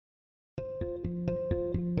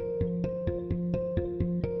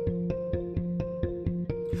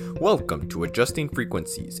Welcome to Adjusting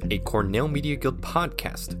Frequencies, a Cornell Media Guild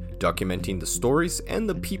podcast documenting the stories and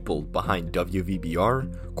the people behind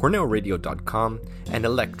WVBR, CornellRadio.com, and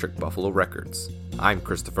Electric Buffalo Records. I'm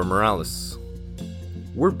Christopher Morales.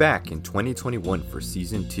 We're back in 2021 for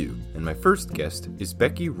Season 2, and my first guest is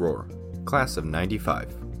Becky Rohr, class of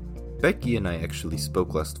 95. Becky and I actually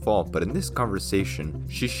spoke last fall, but in this conversation,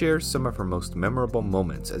 she shares some of her most memorable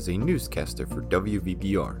moments as a newscaster for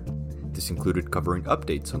WVBR. This included covering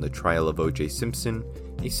updates on the trial of O.J. Simpson,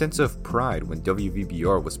 a sense of pride when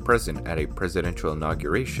WVBR was present at a presidential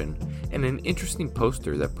inauguration, and an interesting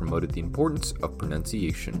poster that promoted the importance of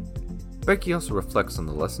pronunciation. Becky also reflects on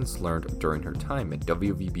the lessons learned during her time at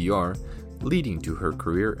WVBR, leading to her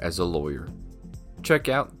career as a lawyer. Check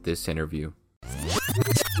out this interview.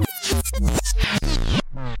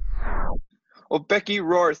 Well, Becky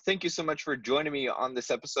Rohr, thank you so much for joining me on this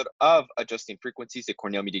episode of Adjusting Frequencies, a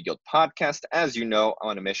Cornell Media Guild podcast. As you know,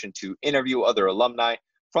 I'm on a mission to interview other alumni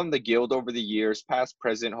from the Guild over the years, past,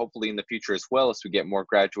 present, hopefully in the future as well, as we get more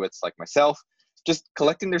graduates like myself, just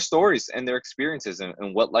collecting their stories and their experiences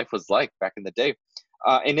and what life was like back in the day.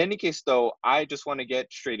 In any case, though, I just want to get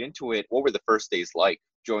straight into it. What were the first days like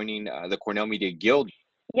joining the Cornell Media Guild?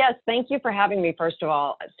 Yes, thank you for having me, first of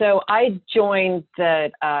all. So I joined the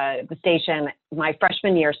station my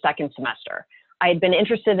freshman year, second semester. I had been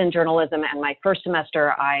interested in journalism, and my first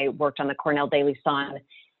semester I worked on the Cornell Daily Sun,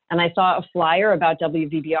 and I saw a flyer about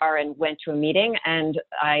WVBR and went to a meeting, and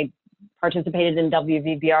I participated in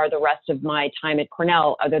WVBR the rest of my time at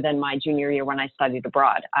Cornell, other than my junior year when I studied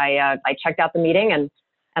abroad. I checked out the meeting, and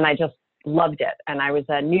I just loved it. And I was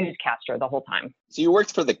a newscaster the whole time. So you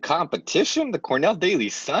worked for the competition, the Cornell Daily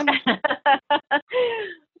Sun?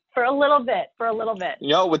 For a little bit. You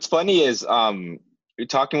know, what's funny is you're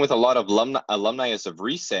talking with a lot of alumni as of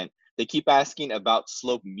recent. They keep asking about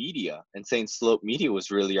Slope Media and saying Slope Media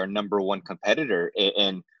was really our number one competitor.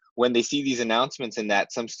 And when they see these announcements and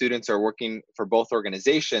that some students are working for both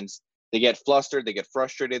organizations, they get flustered, they get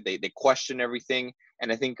frustrated, they question everything.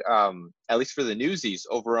 And I think, at least for the newsies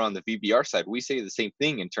over on the VBR side, we say the same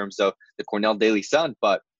thing in terms of the Cornell Daily Sun.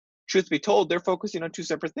 But truth be told, they're focusing on two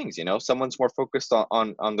separate things. You know, someone's more focused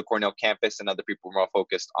on the Cornell campus, and other people are more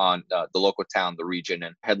focused on the local town, the region,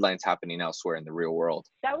 and headlines happening elsewhere in the real world.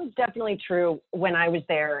 That was definitely true when I was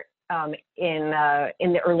there in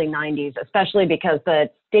the early 90s, especially because the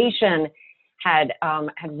station had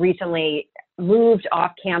recently moved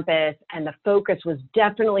off campus, and the focus was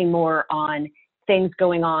definitely more on things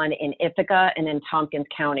going on in Ithaca and in Tompkins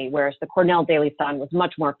County, whereas the Cornell Daily Sun was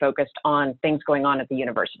much more focused on things going on at the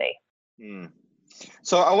university.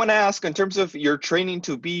 So I want to ask, in terms of your training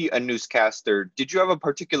to be a newscaster, did you have a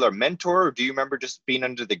particular mentor, or do you remember just being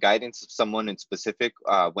under the guidance of someone in specific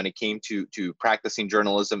when it came to practicing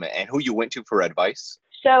journalism, and who you went to for advice?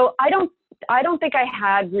 So I don't think I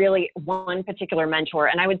had really one particular mentor.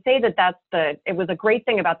 And I would say that it was a great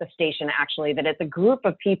thing about the station, actually, that it's a group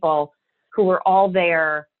of people who were all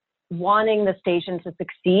there wanting the station to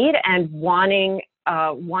succeed and wanting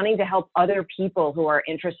to help other people who are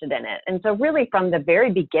interested in it. And so really from the very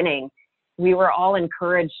beginning, we were all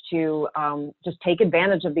encouraged to just take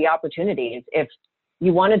advantage of the opportunities. If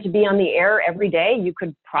you wanted to be on the air every day, you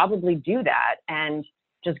could probably do that and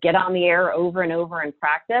just get on the air over and over and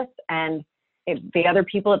practice. And the other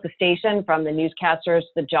people at the station, from the newscasters,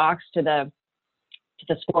 the jocks to the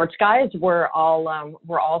sports guys, were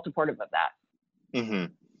all supportive of that.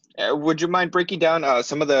 Mm-hmm. Would you mind breaking down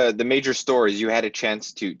some of the major stories you had a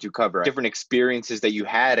chance to cover, different experiences that you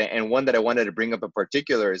had? And one that I wanted to bring up in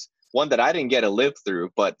particular is one that I didn't get to live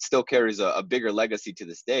through, but still carries a bigger legacy to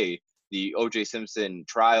this day: the O.J. Simpson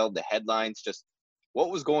trial, the headlines. Just what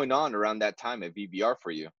was going on around that time at VBR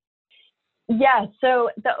for you? Yeah, so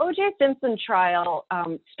the O.J. Simpson trial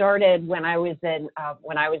started when I was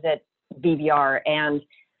at VBR, and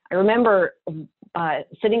I remember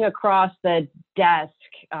sitting across the desk,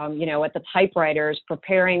 at the typewriters,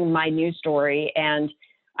 preparing my news story, and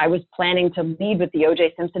I was planning to lead with the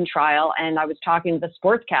O.J. Simpson trial, and I was talking to the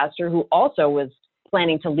sportscaster who also was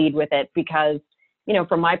planning to lead with it because,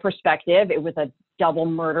 from my perspective, it was a double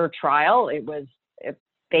murder trial. It was a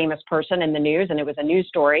famous person in the news, and it was a news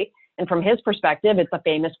story. And from his perspective, it's a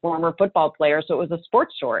famous former football player, so it was a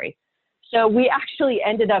sports story. So we actually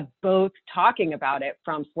ended up both talking about it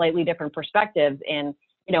from slightly different perspectives in,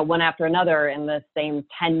 one after another in the same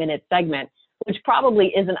 10-minute segment, which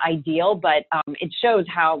probably isn't ideal, but it shows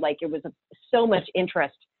how it was so much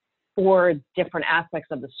interest for different aspects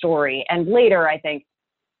of the story. And later, I think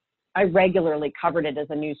I regularly covered it as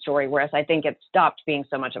a news story, whereas I think it stopped being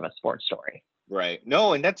so much of a sports story. Right.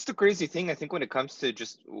 No, and that's the crazy thing. I think when it comes to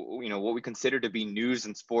just, what we consider to be news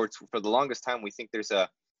and sports, for the longest time, we think there's a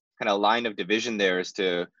kind of line of division there as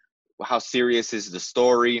to how serious is the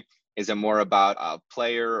story. Is it more about a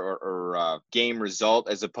player or game result,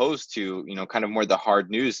 as opposed to, kind of more the hard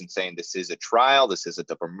news and saying this is a trial, this is a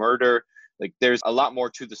double murder. Like there's a lot more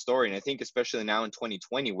to the story. And I think especially now in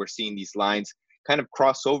 2020, we're seeing these lines kind of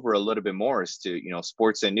cross over a little bit more as to,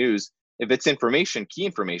 sports and news. If it's information, key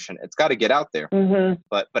information, it's got to get out there. Mm-hmm.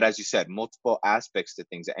 But as you said, multiple aspects to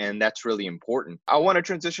things, and that's really important. I want to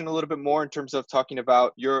transition a little bit more in terms of talking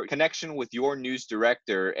about your connection with your news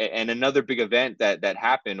director, and another big event that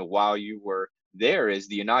happened while you were there is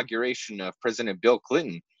the inauguration of President Bill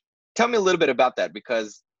Clinton. Tell me a little bit about that,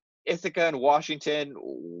 because Ithaca and Washington,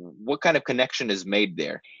 what kind of connection is made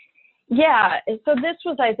there? Yeah, so this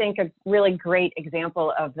was, I think, a really great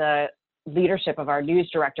example of the leadership of our news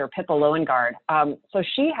director, Pippa Lowengaard. So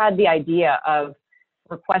she had the idea of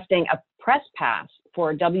requesting a press pass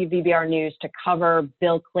for WVBR News to cover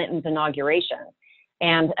Bill Clinton's inauguration.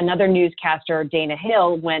 And another newscaster, Dana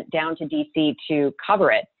Hill, went down to DC to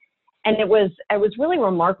cover it. And it was really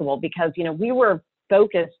remarkable because, we were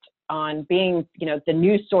focused on being, the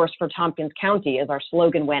news source for Tompkins County, as our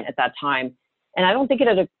slogan went at that time. And I don't think it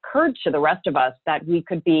had occurred to the rest of us that we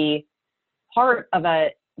could be part of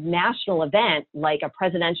a national event like a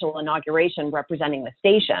presidential inauguration representing the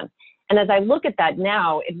station. And as I look at that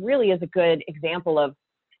now, it really is a good example of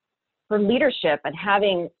her leadership and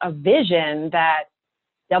having a vision that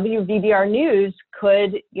WVBR News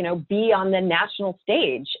could, be on the national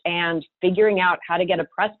stage and figuring out how to get a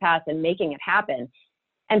press pass and making it happen.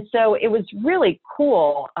 And so it was really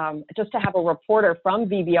cool just to have a reporter from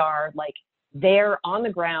VBR there on the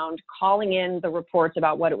ground calling in the reports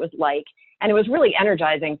about what it was like. And it was really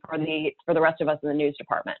energizing for the rest of us in the news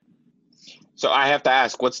department. So I have to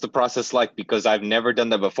ask, what's the process like? Because I've never done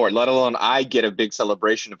that before, let alone I get a big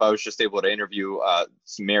celebration if I was just able to interview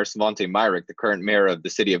Mayor Svante Myrick, the current mayor of the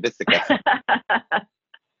city of Ithaca.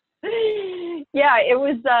 Yeah, it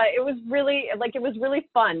was really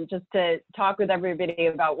fun just to talk with everybody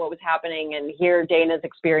about what was happening and hear Dana's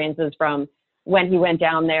experiences from when he went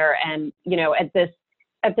down there. And,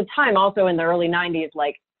 at the time, also in the early 90s,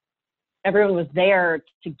 everyone was there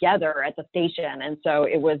together at the station. And so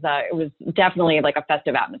it was definitely like a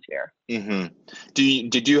festive atmosphere. Mm-hmm.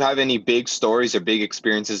 Did you have any big stories or big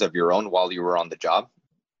experiences of your own while you were on the job,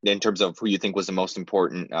 in terms of who you think was the most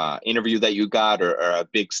important interview that you got, or a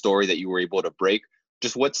big story that you were able to break?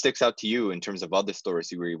 Just what sticks out to you in terms of other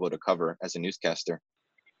stories you were able to cover as a newscaster?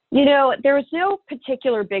 There was no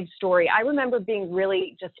particular big story. I remember being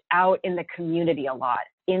really just out in the community a lot.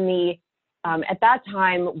 At that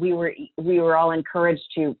time, we were all encouraged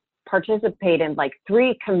to participate in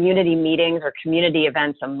 3 community meetings or community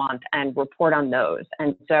events a month and report on those.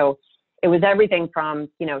 And so it was everything from,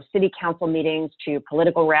 city council meetings to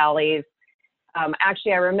political rallies.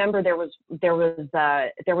 Actually, I remember there was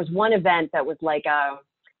one event that was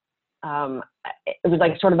it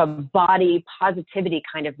was sort of a body positivity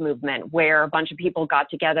kind of movement where a bunch of people got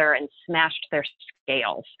together and smashed their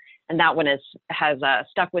scales. And that one has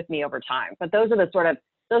stuck with me over time. But those are the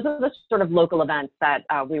sort of local events that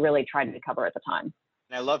we really tried to cover at the time.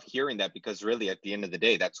 And I love hearing that, because really at the end of the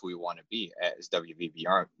day, that's who we want to be as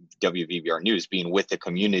WVBR News, being with the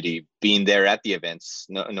community, being there at the events,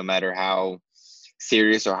 no matter how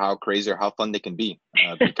serious or how crazy or how fun they can be,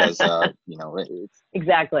 because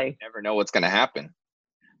exactly, you never know what's going to happen.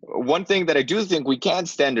 One thing that I do think we can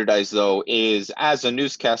standardize, though, is as a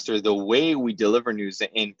newscaster, the way we deliver news,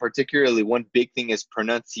 and particularly one big thing is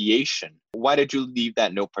pronunciation. Why did you leave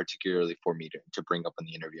that note particularly for me to bring up in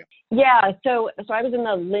the interview? Yeah, so I was in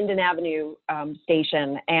the Linden Avenue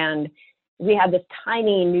station, and we had this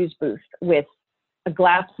tiny news booth with a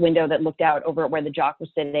glass window that looked out over where the jock was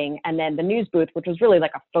sitting. And then the news booth, which was really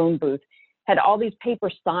like a phone booth, had all these paper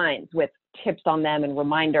signs with tips on them and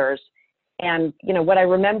reminders. And, what I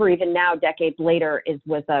remember even now, decades later,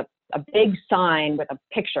 was a big sign with a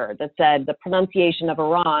picture that said the pronunciation of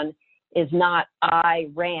Iran is not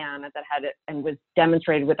Iran, that had it and was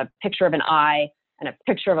demonstrated with a picture of an I and a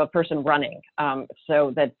picture of a person running,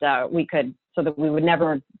 so that we would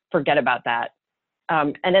never forget about that.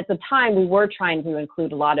 And at the time, we were trying to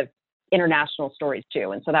include a lot of international stories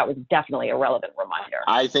too. And so that was definitely a relevant reminder.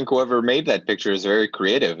 I think whoever made that picture is very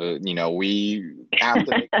creative. We have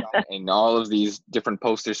to make in all of these different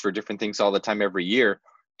posters for different things all the time, every year,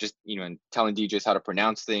 just, and telling DJs how to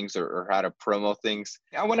pronounce things or how to promo things.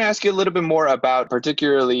 I want to ask you a little bit more about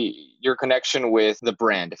particularly your connection with the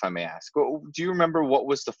brand, if I may ask. Do you remember what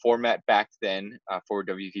was the format back then for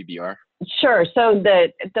WVBR? Sure. So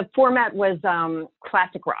the format was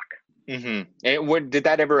classic rock. Mm-hmm. And did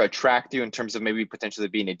that ever attract you in terms of maybe potentially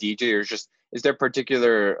being a DJ, or is there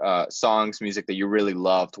particular songs, music that you really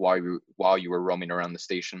loved while you were roaming around the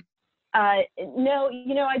station? No,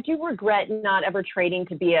 I do regret not ever training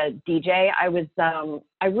to be a DJ. I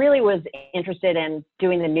really was interested in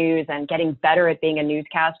doing the news and getting better at being a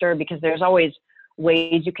newscaster, because there's always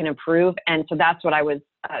ways you can improve. And so that's what I was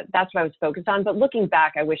focused on. But looking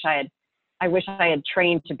back, I wish I had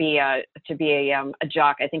trained to be a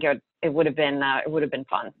jock. I think it would have been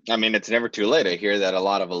fun. I mean, it's never too late. I hear that a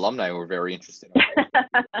lot of alumni were very interested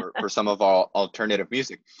for some of our alternative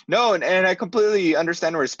music. No, and I completely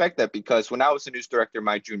understand and respect that, because when I was a news director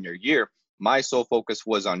my junior year, my sole focus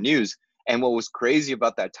was on news. And what was crazy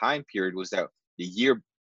about that time period was that the year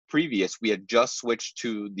previous, we had just switched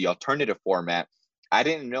to the alternative format. I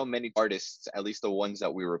didn't know many artists, at least the ones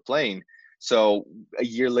that we were playing. So a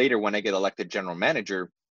year later, when I get elected general manager,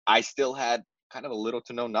 I still had kind of a little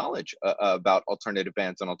to no knowledge about alternative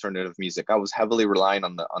bands and alternative music. I was heavily relying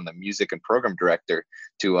on the music and program director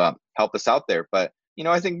to help us out there. But,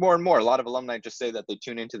 I think more and more, a lot of alumni just say that they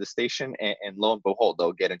tune into the station and lo and behold,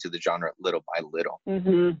 they'll get into the genre little by little.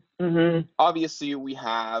 Mm-hmm. Mm-hmm. Obviously, we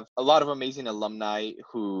have a lot of amazing alumni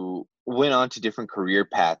who went on to different career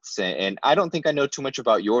paths. And I don't think I know too much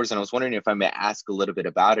about yours. And I was wondering if I may ask a little bit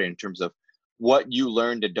about it in terms of what you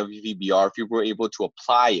learned at WVBR, if you were able to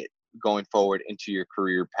apply it going forward into your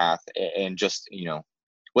career path, and just,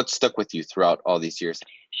 what stuck with you throughout all these years?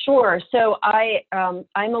 Sure. So I'm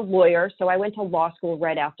a lawyer. So I went to law school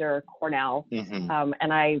right after Cornell, Mm-hmm.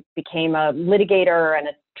 and I became a litigator and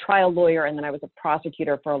a trial lawyer, and then I was a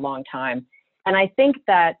prosecutor for a long time. And I think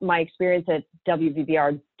that my experience at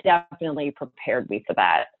WVBR definitely prepared me for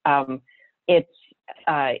that.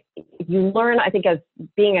 You learn, I think, as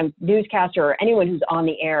being a newscaster or anyone who's on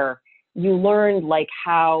the air, you learn like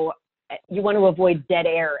how you want to avoid dead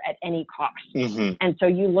air at any cost. Mm-hmm. And so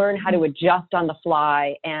you learn how to adjust on the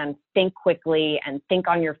fly and think quickly and think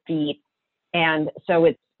on your feet. And so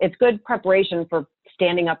it's good preparation for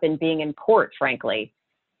standing up and being in court, frankly.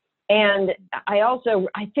 And I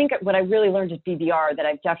think what I really learned at VBR that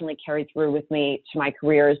I've definitely carried through with me to my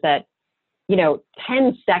career is that,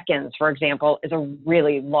 10 seconds, for example, is a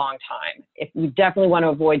really long time. If you definitely want to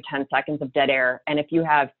avoid 10 seconds of dead air. And if you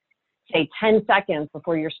have, say, 10 seconds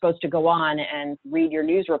before you're supposed to go on and read your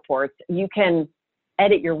news reports, you can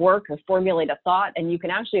edit your work or formulate a thought, and you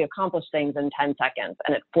can actually accomplish things in 10 seconds.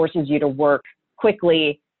 And it forces you to work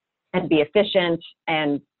quickly and be efficient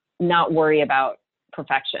and not worry about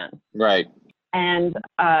perfection. Right. And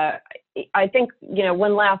I think,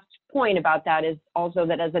 one last point about that is also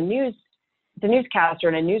that as the newscaster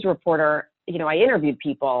and a news reporter, I interviewed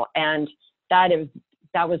people, and that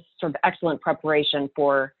was sort of excellent preparation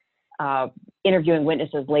for interviewing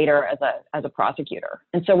witnesses later as a prosecutor.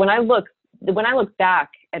 And so when I look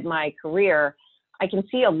back at my career, I can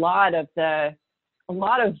see a lot of even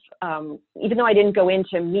though I didn't go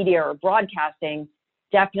into media or broadcasting,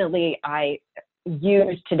 definitely I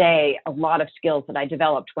use today a lot of skills that I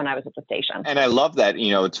developed when I was at the station. And I love that.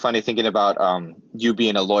 It's funny thinking about you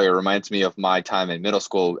being a lawyer reminds me of my time in middle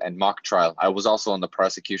school and mock trial. I was also on the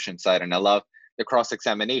prosecution side, and I love the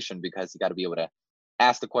cross-examination, because you got to be able to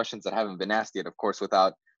ask the questions that haven't been asked yet, of course,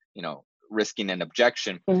 without, risking an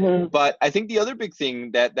objection. Mm-hmm. But I think the other big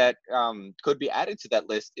thing that could be added to that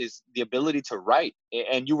list is the ability to write.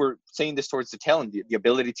 And you were saying this towards the tail end, the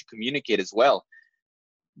ability to communicate as well.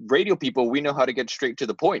 Radio people, we know how to get straight to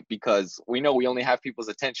the point, because we know we only have people's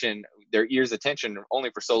attention, their ears' attention, only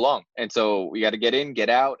for so long. And so we got to get in, get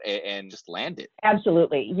out, and just land it.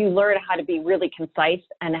 Absolutely. You learn how to be really concise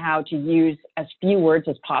and how to use as few words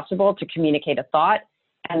as possible to communicate a thought.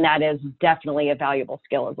 And that is definitely a valuable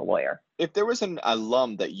skill as a lawyer. If there was an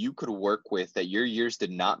alum that you could work with that your years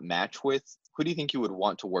did not match with, who do you think you would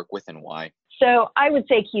want to work with, and why? So I would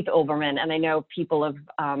say Keith Olbermann, and I know people of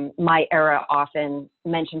my era often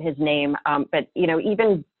mention his name, but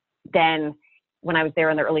even then, when I was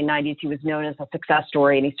there in the early 90s, he was known as a success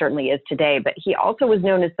story, and he certainly is today, but he also was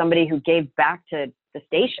known as somebody who gave back to the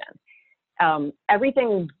station.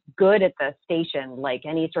 Everything good at the station, like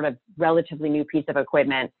any sort of relatively new piece of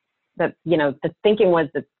equipment, that, the thinking was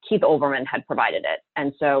that Keith Olbermann had provided it.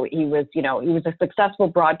 And so he was a successful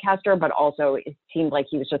broadcaster, but also it seemed like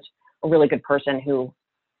he was just a really good person who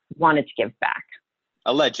wanted to give back.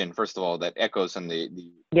 A legend, first of all, that echoes on the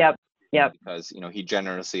Yep. Yep. because, he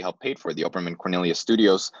generously helped pay for the Oberman Cornelius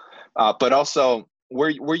Studios. But also, were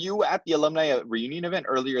you at the alumni reunion event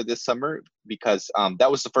earlier this summer? Because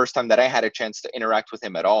that was the first time that I had a chance to interact with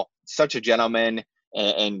him at all. Such a gentleman,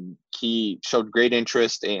 and he showed great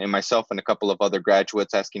interest in myself and a couple of other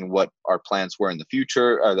graduates, asking what our plans were in the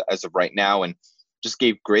future as of right now, and just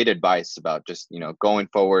gave great advice about just going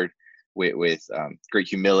forward with great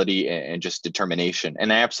humility and just determination.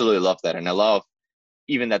 And I absolutely love that, and I love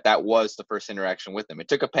even that was the first interaction with him. It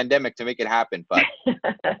took a pandemic to make it happen, but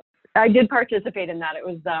I did participate in that. It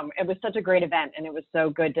was such a great event, and it was so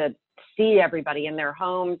good to see everybody in their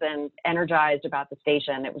homes and energized about the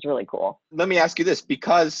station. It was really cool. Let me ask you this,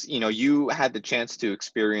 because you had the chance to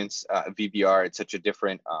experience VBR at such a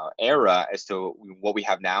different era as to what we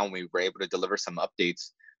have now, and we were able to deliver some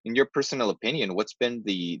updates. In your personal opinion, what's been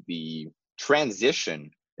the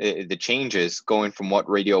transition, the changes going from what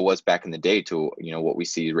radio was back in the day to what we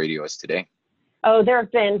see radio as today? Oh, there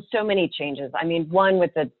have been so many changes. I mean, one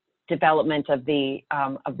with the development of the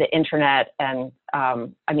internet, and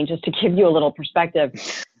just to give you a little perspective,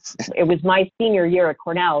 it was my senior year at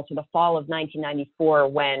Cornell, so the fall of 1994,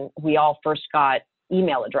 when we all first got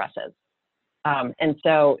email addresses, and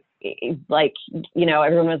so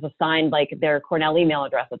everyone was assigned their Cornell email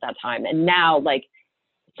address at that time. And now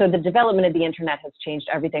so the development of the internet has changed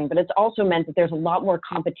everything, but it's also meant that there's a lot more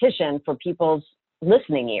competition for people's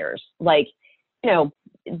listening ears. When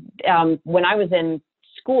I was in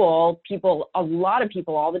school, a lot of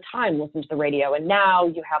people all the time listen to the radio, and now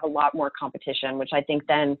you have a lot more competition, which I think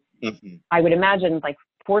then I would imagine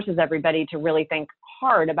forces everybody to really think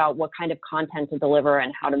hard about what kind of content to deliver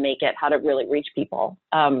and how to make it, how to really reach people.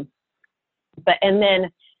 And then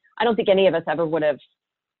I don't think any of us ever would have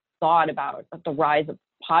thought about the rise of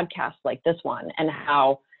podcasts like this one, and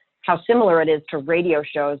how similar it is to radio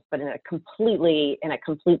shows, but in a completely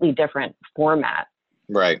different format.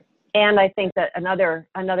 Right. And I think that another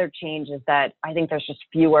change is that I think there's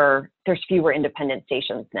fewer independent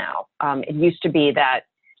stations now. It used to be that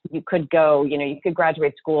you could go, you could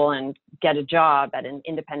graduate school and get a job at an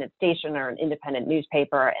independent station or an independent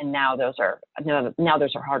newspaper, and now those are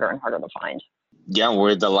harder and harder to find. Yeah,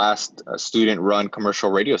 we're the last student-run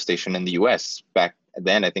commercial radio station in the U.S. Back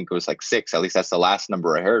then, I think it was 6. At least that's the last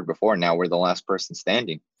number I heard before. Now we're the last person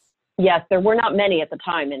standing. Yes, there were not many at the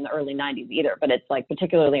time in the early 90s either, but it's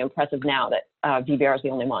particularly impressive now that VBR is the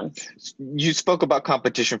only one. You spoke about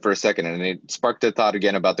competition for a second, and it sparked a thought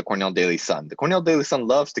again about the Cornell Daily Sun. The Cornell Daily Sun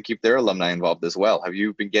loves to keep their alumni involved as well. Have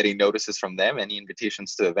you been getting notices from them? Any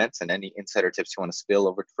invitations to events, and any insider tips you want to spill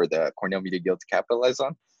over for the Cornell Media Guild to capitalize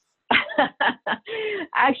on?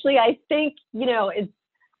 Actually, I think,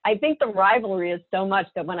 I think the rivalry is so much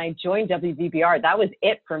that when I joined WVBR, that was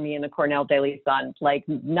it for me in the Cornell Daily Sun.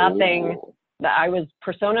 Nothing. Ooh. I was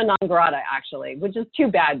persona non grata, actually, which is too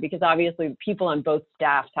bad, because obviously people on both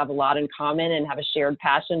staffs have a lot in common and have a shared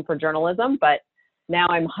passion for journalism. But now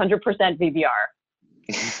I'm 100% VBR.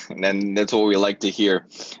 And that's what we like to hear.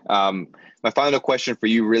 My final question for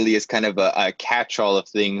you really is kind of a catch-all of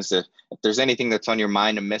things. If there's anything that's on your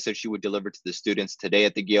mind, a message you would deliver to the students today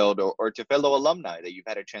at the Guild, or to fellow alumni that you've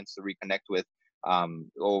had a chance to reconnect with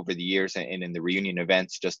over the years and in the reunion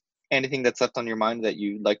events, just anything that's left on your mind that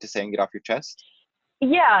you'd like to say and get off your chest?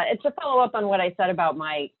 Yeah, it's a follow-up on what I said about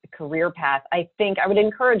my career path. I think I would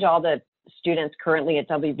encourage all the students currently at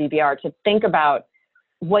WVBR to think about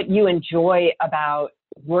what you enjoy about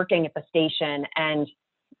working at the station, and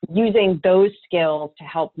using those skills to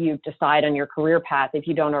help you decide on your career path if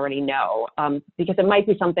you don't already know, because it might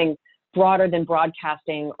be something broader than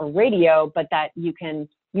broadcasting or radio, but that you can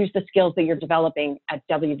use the skills that you're developing at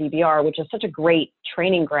WVBR, which is such a great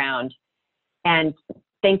training ground, and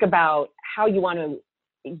think about how you want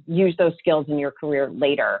to use those skills in your career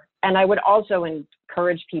later. And I would also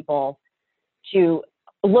encourage people to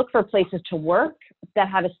look for places to work that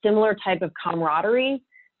have a similar type of camaraderie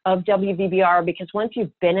of WVBR, because once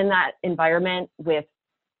you've been in that environment with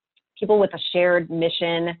people with a shared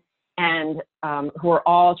mission and who are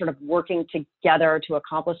all sort of working together to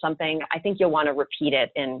accomplish something, I think you'll want to repeat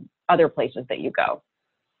it in other places that you go.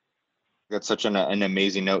 That's such an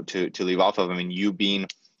amazing note to leave off of. I mean, you being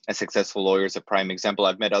a successful lawyer is a prime example.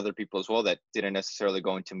 I've met other people as well that didn't necessarily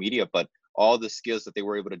go into media, but all the skills that they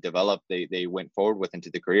were able to develop, they went forward with into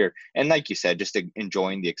the career. And like you said, just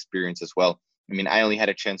enjoying the experience as well. I mean, I only had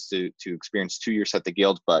a chance to experience 2 years at the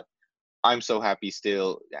Guild, but I'm so happy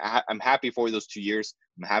still. I'm happy for those 2 years.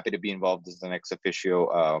 I'm happy to be involved as an ex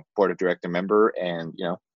officio board of director member. And,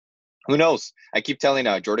 who knows? I keep telling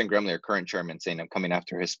Jordan Gremley, our current chairman, saying I'm coming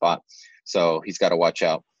after his spot. So he's got to watch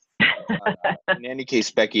out. In any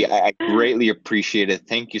case, Becky, I greatly appreciate it.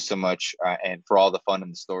 Thank you so much, and for all the fun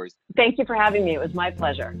and the stories. Thank you for having me. It was my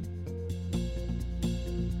pleasure.